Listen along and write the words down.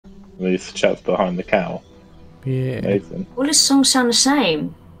These chaps behind the cow. Yeah. Amazing. All his songs sound the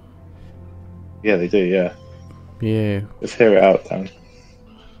same. Yeah, they do. Yeah. Yeah. Let's hear it out, Dan.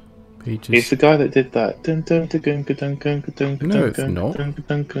 He's the Just... guy that did that. No, it's not.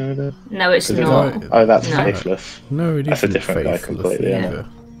 No, it's Is it not. not? Oh, that's No. Faithless. No, it That's a isn't different guy Faithless completely, isn't either.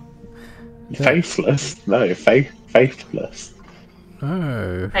 Faithless? No, faithless.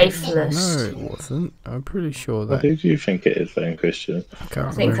 No. Faithless. No, it wasn't. I'm pretty sure Well, that... who do you think it is then, Christian? I can't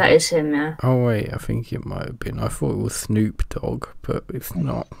I think remember. that is him, yeah. Oh wait, I think it might have been. I thought it was Snoop Dogg, but it's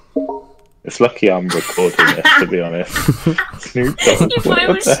not. It's lucky I'm recording this, to be honest. Snoop Dogg. You thought it What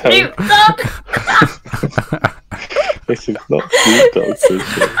was the hell? Snoop Dogg? This is not Snoop Dogg,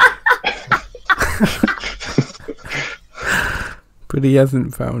 Christian. But he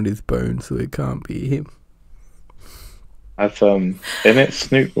hasn't found his bone, so it can't be him. Isn't it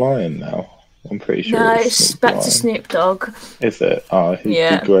Snoop Lion now? I'm pretty sure No, it's it's Snoop back Lion. to Snoop Dogg. Is it? Oh, he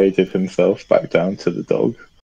Yeah. degraded himself back down to the dog.